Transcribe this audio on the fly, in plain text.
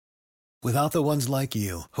Without the ones like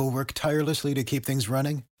you, who work tirelessly to keep things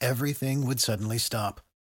running, everything would suddenly stop.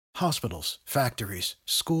 Hospitals, factories,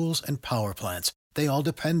 schools, and power plants, they all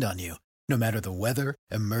depend on you. No matter the weather,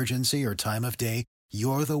 emergency, or time of day,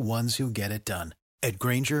 you're the ones who get it done. At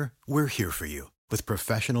Grainger, we're here for you with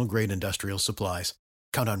professional-grade industrial supplies.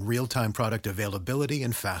 Count on real-time product availability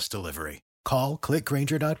and fast delivery. Call, click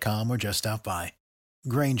Grainger.com, or just stop by.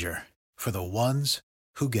 Grainger, for the ones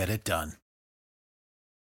who get it done.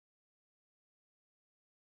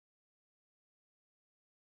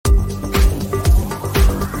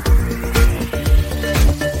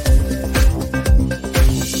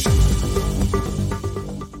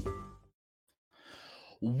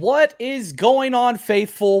 What is going on,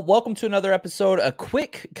 faithful? Welcome to another episode, a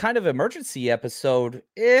quick kind of emergency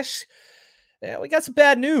episode-ish. We got some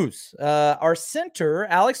bad news. Our center,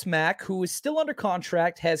 Alex Mack, who is still under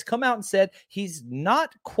contract, has come out and said he's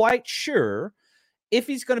not quite sure if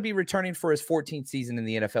he's going to be returning for his 14th season in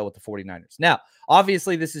the NFL with the 49ers. Now,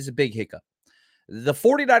 obviously, this is a big hiccup. The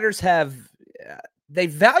 49ers they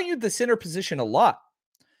valued the center position a lot,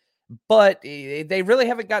 but they really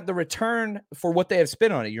haven't got the return for what they have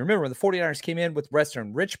spent on it. You remember when the 49ers came in with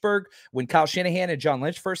Weston Richburg, when Kyle Shanahan and John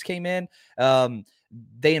Lynch first came in,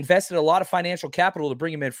 they invested a lot of financial capital to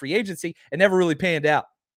bring him in free agency and never really panned out.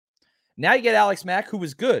 Now you get Alex Mack, who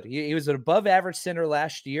was good. He was an above average center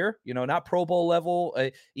last year, not Pro Bowl level,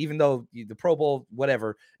 even though the Pro Bowl,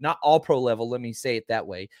 whatever, not all pro level, let me say it that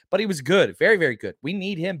way. But he was good, very, very good. We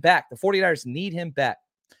need him back. The 49ers need him back.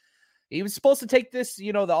 He was supposed to take this,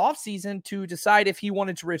 the offseason to decide if he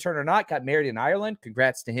wanted to return or not. Got married in Ireland.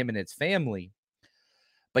 Congrats to him and his family.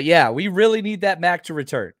 But yeah, we really need that Mac to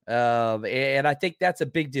return. And I think that's a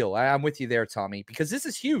big deal. I'm with you there, Tommy, because this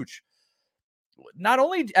is huge. Not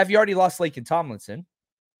only have you already lost Laken Tomlinson,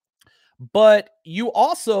 but you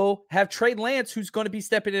also have Trey Lance, who's going to be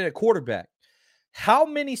stepping in at quarterback. How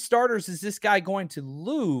many starters is this guy going to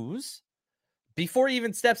lose before he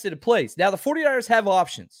even steps into place? Now, the 49ers have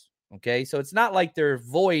options. Okay, so it's not like they're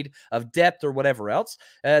void of depth or whatever else.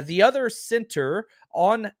 The other center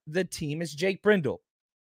on the team is Jake Brendel.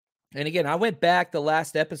 And again, I went back the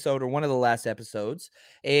last episode or one of the last episodes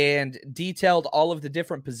and detailed all of the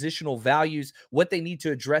different positional values, what they need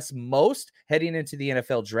to address most heading into the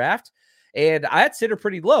NFL draft. And I had center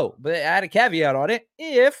pretty low, but I had a caveat on it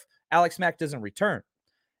if Alex Mack doesn't return.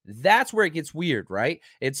 That's where it gets weird, right?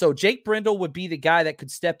 And so Jake Brendel would be the guy that could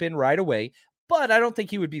step in right away. But I don't think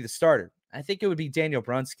he would be the starter. I think it would be Daniel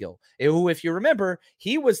Brunskill, who, if you remember,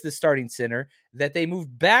 he was the starting center that they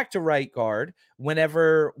moved back to right guard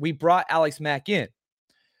whenever we brought Alex Mack in.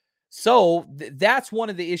 So that's one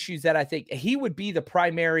of the issues that I think he would be the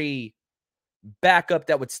primary backup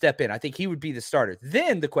that would step in. I think he would be the starter.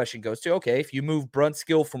 Then the question goes to, okay, if you move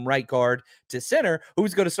Brunskill from right guard to center,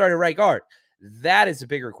 who's going to start at right guard? That is a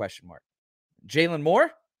bigger question mark. Jalen Moore,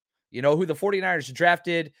 who the 49ers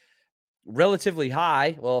drafted relatively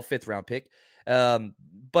high, well, 5th round pick.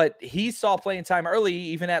 But he saw playing time early,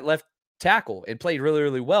 even at left tackle, and played really,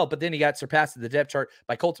 really well. But then he got surpassed in the depth chart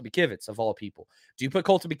by Colton McKivitz, of all people. Do you put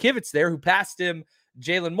Colton McKivitz there, who passed him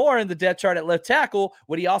Jalen Moore in the depth chart at left tackle?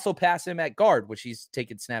 Would he also pass him at guard, which he's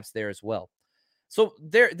taken snaps there as well? So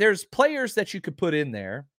there's players that you could put in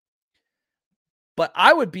there. But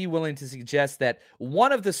I would be willing to suggest that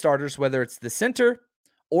one of the starters, whether it's the center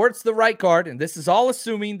or it's the right guard, and this is all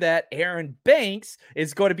assuming that Aaron Banks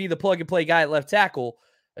is going to be the plug-and-play guy at left tackle.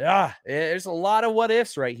 There's a lot of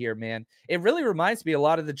what-ifs right here, man. It really reminds me a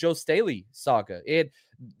lot of the Joe Staley saga.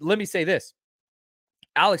 Let me say this.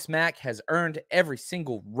 Alex Mack has earned every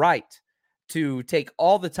single right to take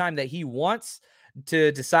all the time that he wants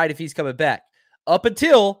to decide if he's coming back. Up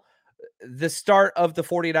until the start of the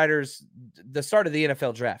 49ers, the start of the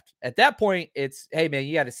NFL draft. At that point, it's, hey, man,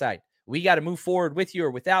 you got to decide. We got to move forward with you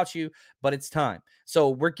or without you, but it's time. So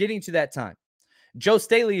we're getting to that time. Joe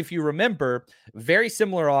Staley, if you remember, very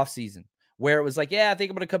similar offseason where it was like, yeah, I think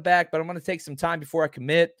I'm going to come back, but I'm going to take some time before I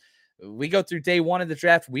commit. We go through day one of the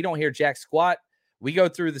draft. We don't hear jack squat. We go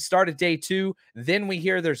through the start of day two. Then we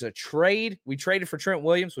hear there's a trade. We traded for Trent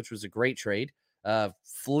Williams, which was a great trade.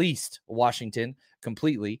 Fleeced Washington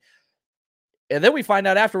completely. And then we find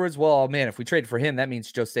out afterwards, well, man, if we trade for him, that means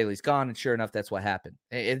Joe Staley's gone. And sure enough, that's what happened.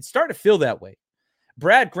 It's starting to feel that way.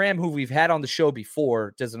 Brad Graham, who we've had on the show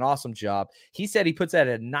before, does an awesome job. He said he puts at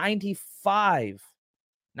a 95%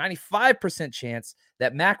 chance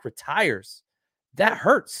that Mack retires. That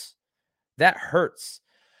hurts.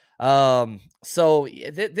 So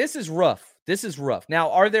this is rough. This is rough. Now,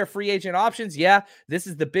 are there free agent options? Yeah, this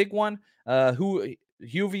is the big one.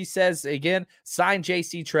 Huvie says, again, sign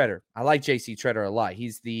J.C. Treader. I like J.C. Treader a lot.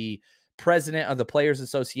 He's the president of the Players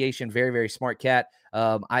Association. Very, very smart cat.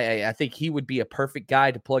 I think he would be a perfect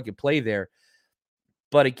guy to plug and play there.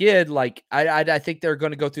 But again, like I think they're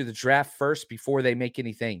going to go through the draft first before they make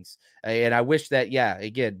any things. And I wish that,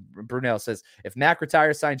 again, Brunel says, if Mac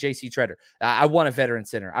retires, sign J.C. Treader. I want a veteran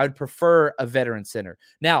center. I would prefer a veteran center.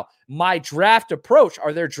 Now, my draft approach,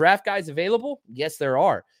 are there draft guys available? Yes, there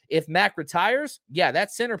are. If Mac retires,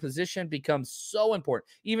 that center position becomes so important.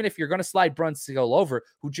 Even if you're going to slide Brunskill over,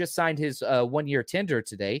 who just signed his 1-year tender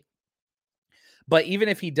today. But even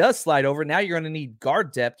if he does slide over, now you're going to need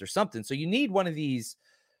guard depth or something. So you need one of these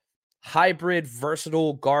hybrid,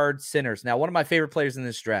 versatile guard centers. Now, one of my favorite players in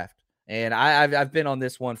this draft, and I've been on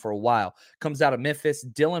this one for a while, comes out of Memphis,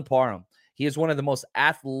 Dylan Parham. He is one of the most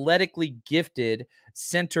athletically gifted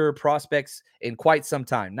center prospects in quite some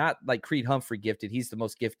time. Not like Creed Humphrey gifted. He's the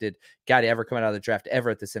most gifted guy to ever come out of the draft ever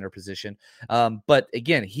at the center position. But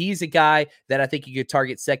again, he's a guy that I think you could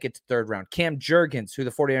target second to third round. Cam Jurgens, who the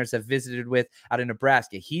 49ers have visited with out of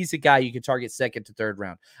Nebraska. He's a guy you could target second to third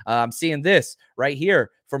round. I'm seeing this right here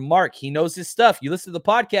from Mark. He knows his stuff. You listen to the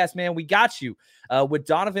podcast, man. We got you. With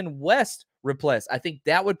Donovan West replace. I think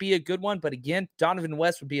that would be a good one. But again, Donovan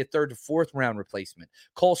West would be a 3rd to 4th round replacement.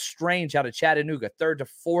 Cole Strange out of Chattanooga, 3rd to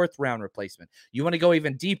 4th round replacement. You want to go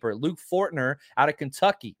even deeper. Luke Fortner out of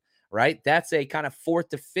Kentucky, right? That's a kind of 4th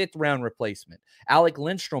to 5th round replacement. Alec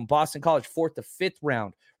Lindstrom, Boston College, 4th to 5th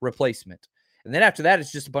round replacement. And then after that,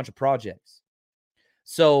 it's just a bunch of projects.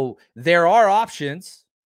 So there are options.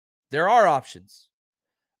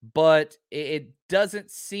 But it doesn't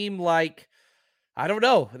seem like, I don't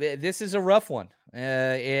know. This is a rough one.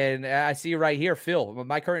 And I see right here, Phil,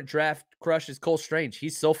 my current draft crush is Cole Strange.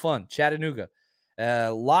 He's so fun. Chattanooga.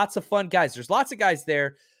 Lots of fun guys. There's lots of guys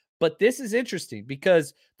there. But this is interesting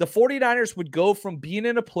because the 49ers would go from being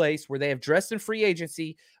in a place where they have dressed in free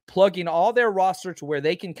agency, plugging all their roster to where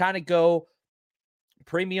they can kind of go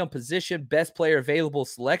premium position, best player available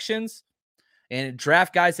selections, and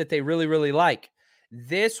draft guys that they really, really like.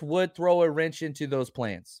 This would throw a wrench into those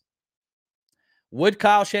plans. Would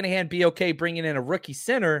Kyle Shanahan be okay bringing in a rookie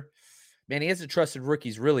center? Man, he hasn't trusted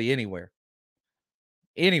rookies really anywhere.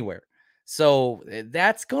 So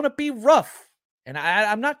that's going to be rough. And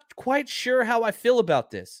I'm not quite sure how I feel about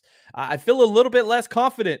this. I feel a little bit less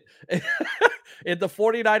confident in the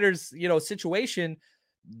 49ers, situation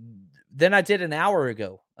than I did an hour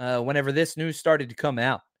ago whenever this news started to come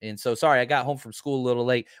out. And so, sorry, I got home from school a little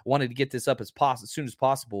late. Wanted to get this up as soon as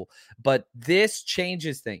possible. But this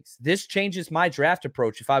changes things. This changes my draft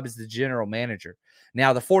approach if I was the general manager.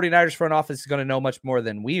 Now, the 49ers front office is going to know much more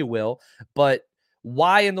than we will. But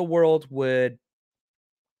why in the world would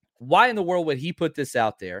he put this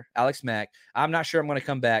out there, Alex Mack? I'm not sure I'm going to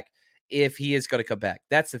come back if he is going to come back.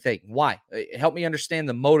 That's the thing. Why? Help me understand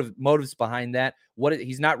the motives behind that.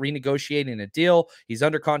 He's not renegotiating a deal. He's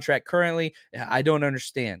under contract currently. I don't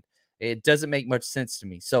understand. It doesn't make much sense to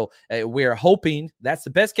me. So we're hoping that's the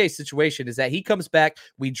best case situation is that he comes back.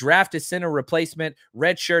 We draft a center replacement,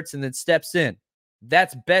 red shirts, and then steps in.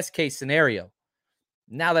 That's best case scenario.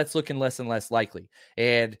 Now that's looking less and less likely.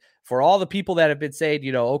 And for all the people that have been saying,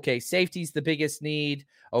 okay, safety's the biggest need.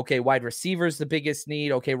 Okay, wide receiver's the biggest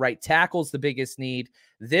need. Okay, right tackle's the biggest need.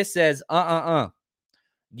 This says,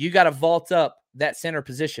 you got to vault up that center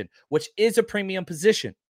position, which is a premium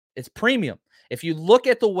position. It's premium. If you look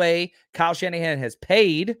at the way Kyle Shanahan has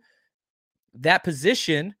paid that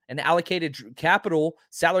position and allocated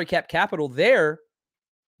salary cap capital there,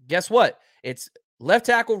 guess what? It's left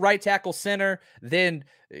tackle, right tackle, center, then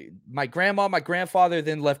my grandma, my grandfather,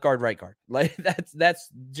 then left guard, right guard. Like that's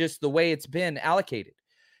just the way it's been allocated.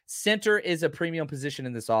 Center is a premium position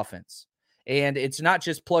in this offense. And it's not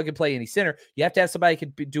just plug and play any center. You have to have somebody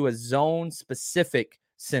who can do a zone specific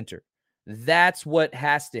center. That's what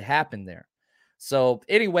has to happen there. So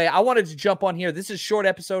anyway, I wanted to jump on here. This is a short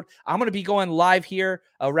episode. I'm going to be going live here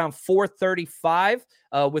around 4:35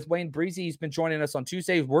 with Wayne Breezy. He's been joining us on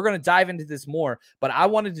Tuesdays. We're going to dive into this more, but I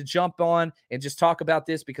wanted to jump on and just talk about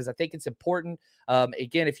this because I think it's important.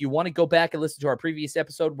 Again, if you want to go back and listen to our previous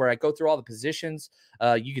episode where I go through all the positions,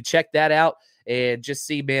 you can check that out and just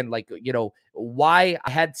see, man, why I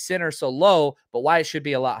had center so low, but why it should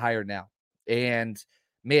be a lot higher now. And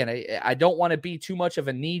man, I don't want to be too much of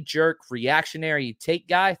a knee-jerk reactionary take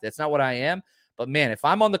guy. That's not what I am. But, man, if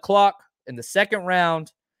I'm on the clock in the second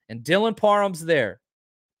round and Dylan Parham's there,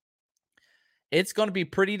 it's going to be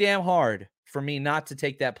pretty damn hard for me not to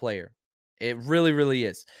take that player. It really, really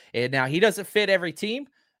is. And now he doesn't fit every team,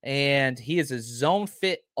 and he is a zone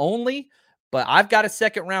fit only, but I've got a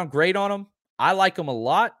second-round grade on him. I like him a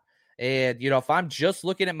lot. And, if I'm just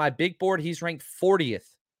looking at my big board, he's ranked 40th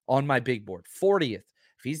on my big board. 40th.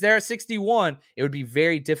 If he's there at 61, it would be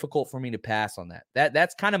very difficult for me to pass on that.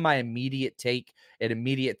 That's kind of my immediate take, an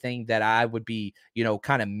immediate thing that I would be,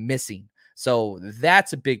 kind of missing. So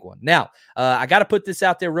that's a big one. Now, I got to put this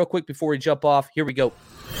out there real quick before we jump off. Here we go.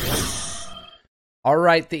 All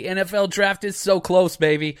right, the NFL draft is so close,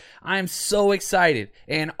 baby. I am so excited.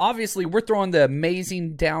 And obviously, we're throwing the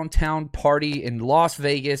amazing downtown party in Las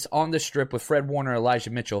Vegas on the Strip with Fred Warner,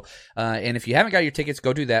 Elijah Mitchell. And if you haven't got your tickets,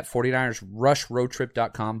 go do that,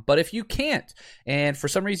 49ersrushroadtrip.com. But if you can't, and for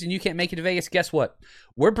some reason you can't make it to Vegas, guess what?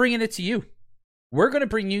 We're bringing it to you. We're going to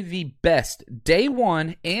bring you the best day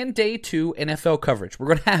 1 and day 2 NFL coverage. We're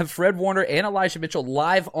going to have Fred Warner and Elijah Mitchell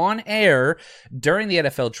live on air during the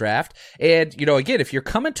NFL draft. And, again, if you're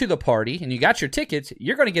coming to the party and you got your tickets,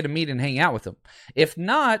 you're going to get to meet and hang out with them. If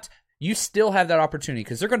not, you still have that opportunity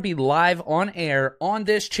because they're going to be live on air on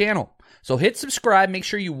this channel. So hit subscribe. Make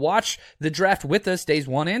sure you watch the draft with us days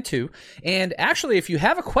 1 and 2. And actually, if you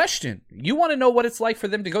have a question, you want to know what it's like for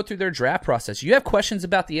them to go through their draft process, you have questions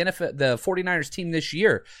about the 49ers team this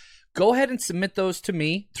year, go ahead and submit those to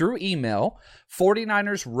me through email,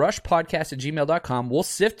 49ersrushpodcast@gmail.com. We'll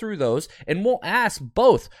sift through those, and we'll ask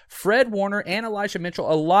both Fred Warner and Elijah Mitchell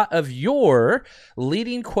a lot of your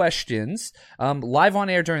leading questions live on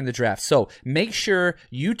air during the draft. So make sure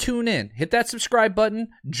you tune in. Hit that subscribe button.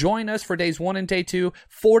 Join us for days 1 and day 2.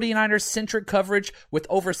 49ers-centric coverage with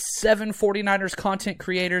over 7 49ers content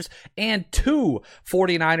creators and 2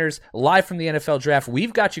 49ers live from the NFL draft.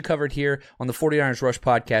 We've got you covered here on the 49ers Rush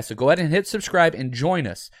podcast. So go ahead and hit subscribe and join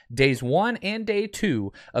us days 1 and day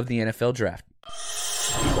 2 of the NFL draft.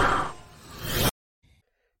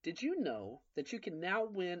 Did you know that you can now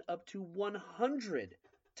win up to 100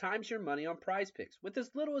 times your money on Prize Picks with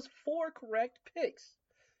as little as 4 correct picks?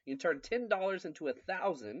 You can turn $10 into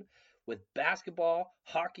 $1,000 with basketball,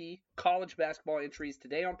 hockey, college basketball entries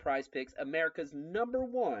today on Prize Picks, America's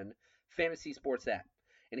 #1 fantasy sports app.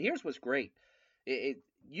 And here's what's great.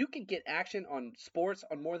 You can get action on sports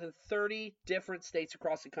on more than 30 different states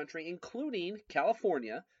across the country, including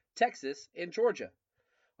California, Texas, and Georgia.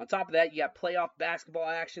 On top of that, you got playoff basketball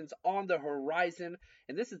actions on the horizon,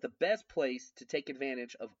 and this is the best place to take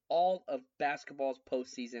advantage of all of basketball's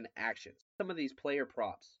postseason actions. Some of these player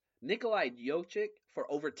props. Nikolai Jokic for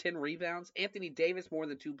over 10 rebounds, Anthony Davis more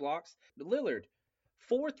than 2 blocks, Lillard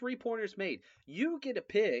 4 3-pointers made. You get to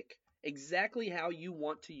pick exactly how you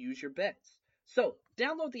want to use your bets. So,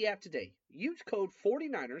 download the app today. Use code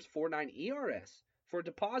 49ers, 49ERS, for a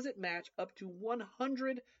deposit match up to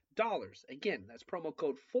 $100. Again, that's promo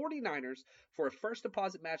code 49ers for a first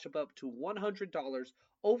deposit match of up to $100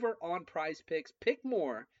 over on Prize Picks. Pick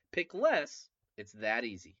more, pick less. It's that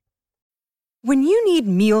easy. When you need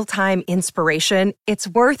mealtime inspiration, it's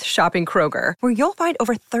worth shopping Kroger, where you'll find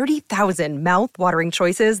over 30,000 mouth-watering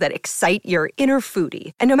choices that excite your inner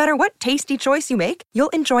foodie. And no matter what tasty choice you make, you'll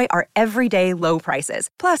enjoy our everyday low prices,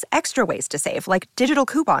 plus extra ways to save, like digital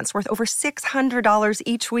coupons worth over $600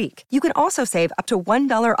 each week. You can also save up to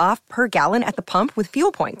 $1 off per gallon at the pump with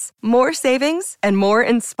fuel points. More savings and more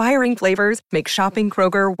inspiring flavors make shopping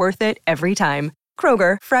Kroger worth it every time.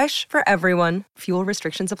 Kroger, fresh for everyone. Fuel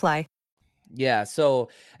restrictions apply. Yeah, so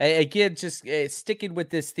again, just sticking with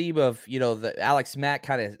this theme of, the Alex Mack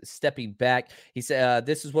kind of stepping back. He said,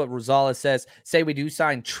 this is what Rosales says. Say we do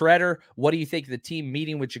sign Treader. What do you think of the team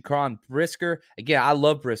meeting with Jaquan Brisker? Again, I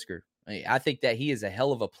love Brisker. I think that he is a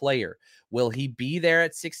hell of a player. Will he be there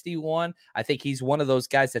at 61? I think he's one of those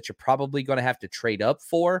guys that you're probably going to have to trade up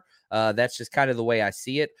for. That's just kind of the way I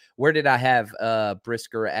see it. Where did I have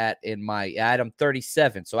Brisker at in my Adam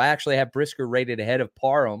 37? So I actually have Brisker rated ahead of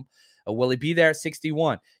Parham. Will he be there at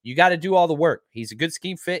 61? You got to do all the work. He's a good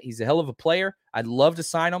scheme fit. He's a hell of a player. I'd love to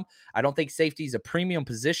sign him. I don't think safety is a premium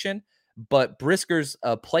position, but Brisker's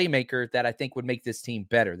a playmaker that I think would make this team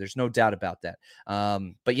better. There's no doubt about that.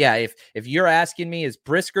 But yeah, if you're asking me, is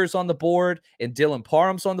Brisker's on the board and Dylan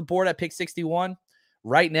Parham's on the board at pick 61?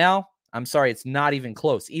 Right now, I'm sorry, it's not even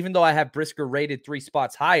close. Even though I have Brisker rated 3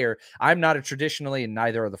 spots higher, I'm not a traditionally, and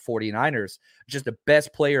neither are the 49ers, just a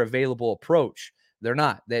best player available approach. They're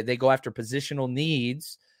not. They go after positional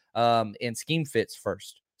needs and scheme fits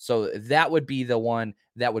first. So that would be the one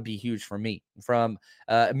that would be huge for me. From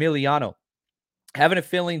Emiliano, having a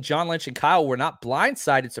feeling John Lynch and Kyle were not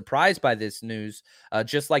blindsided, surprised by this news,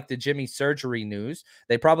 just like the Jimmy surgery news.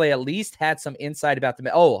 They probably at least had some insight about the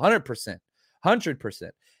 100%. 100%.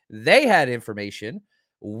 They had information.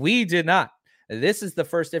 We did not. This is the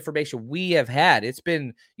first information we have had. It's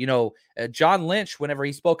been, John Lynch, whenever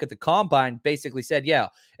he spoke at the Combine, basically said, yeah,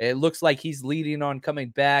 it looks like he's leading on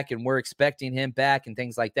coming back and we're expecting him back and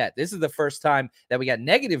things like that. This is the first time that we got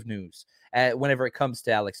negative news whenever it comes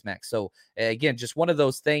to Alex Mack. So again, just one of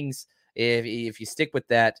those things. If you stick with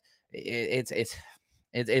that, it's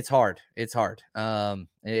hard. It's hard.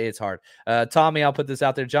 It's hard. Tommy, I'll put this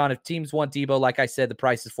out there. John, if teams want Debo, like I said, the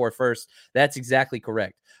price is 4 first. That's exactly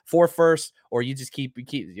correct. 4 first, or you just keep.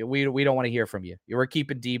 We don't want to hear from you. We're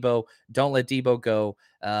keeping Debo. Don't let Debo go.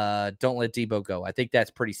 Don't let Debo go. I think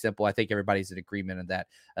that's pretty simple. I think everybody's in agreement on that.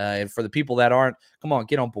 And for the people that aren't, come on,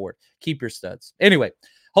 get on board. Keep your studs. Anyway,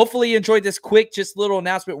 hopefully you enjoyed this quick, just little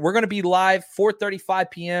announcement. We're going to be live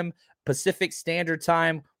 4:35 p.m. Pacific Standard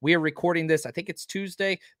Time. We are recording this. I think it's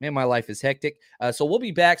Tuesday. Man, my life is hectic. So we'll be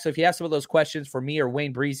back. So if you have some of those questions for me or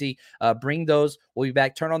Wayne Breezy, bring those. We'll be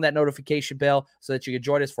back. Turn on that notification bell so that you can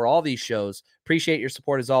join us for all these shows. Appreciate your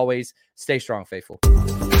support as always. Stay strong, faithful.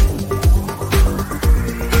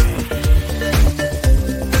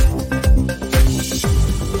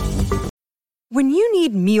 When you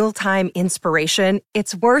need mealtime inspiration,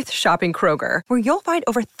 it's worth shopping Kroger, where you'll find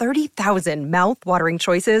over 30,000 mouth-watering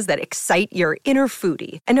choices that excite your inner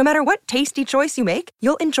foodie. And no matter what tasty choice you make,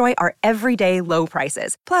 you'll enjoy our everyday low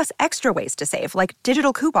prices, plus extra ways to save, like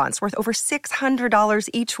digital coupons worth over $600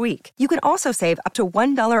 each week. You can also save up to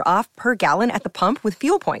 $1 off per gallon at the pump with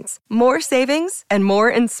fuel points. More savings and more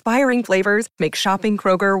inspiring flavors make shopping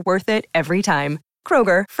Kroger worth it every time.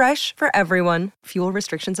 Kroger, fresh for everyone. Fuel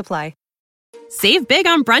restrictions apply. Save big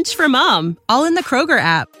on brunch for mom, all in the Kroger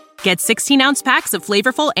app. Get 16-ounce packs of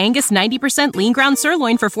flavorful Angus 90% lean ground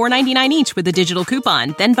sirloin for $4.99 each with a digital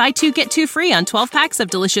coupon. Then buy 2, get 2 free on 12 packs of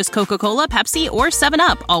delicious Coca-Cola, Pepsi, or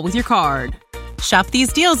 7-Up, all with your card. Shop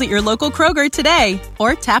these deals at your local Kroger today,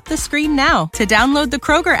 or tap the screen now to download the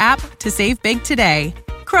Kroger app to save big today.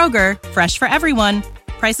 Kroger, fresh for everyone.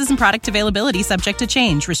 Prices and product availability subject to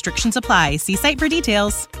change. Restrictions apply. See site for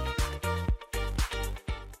details.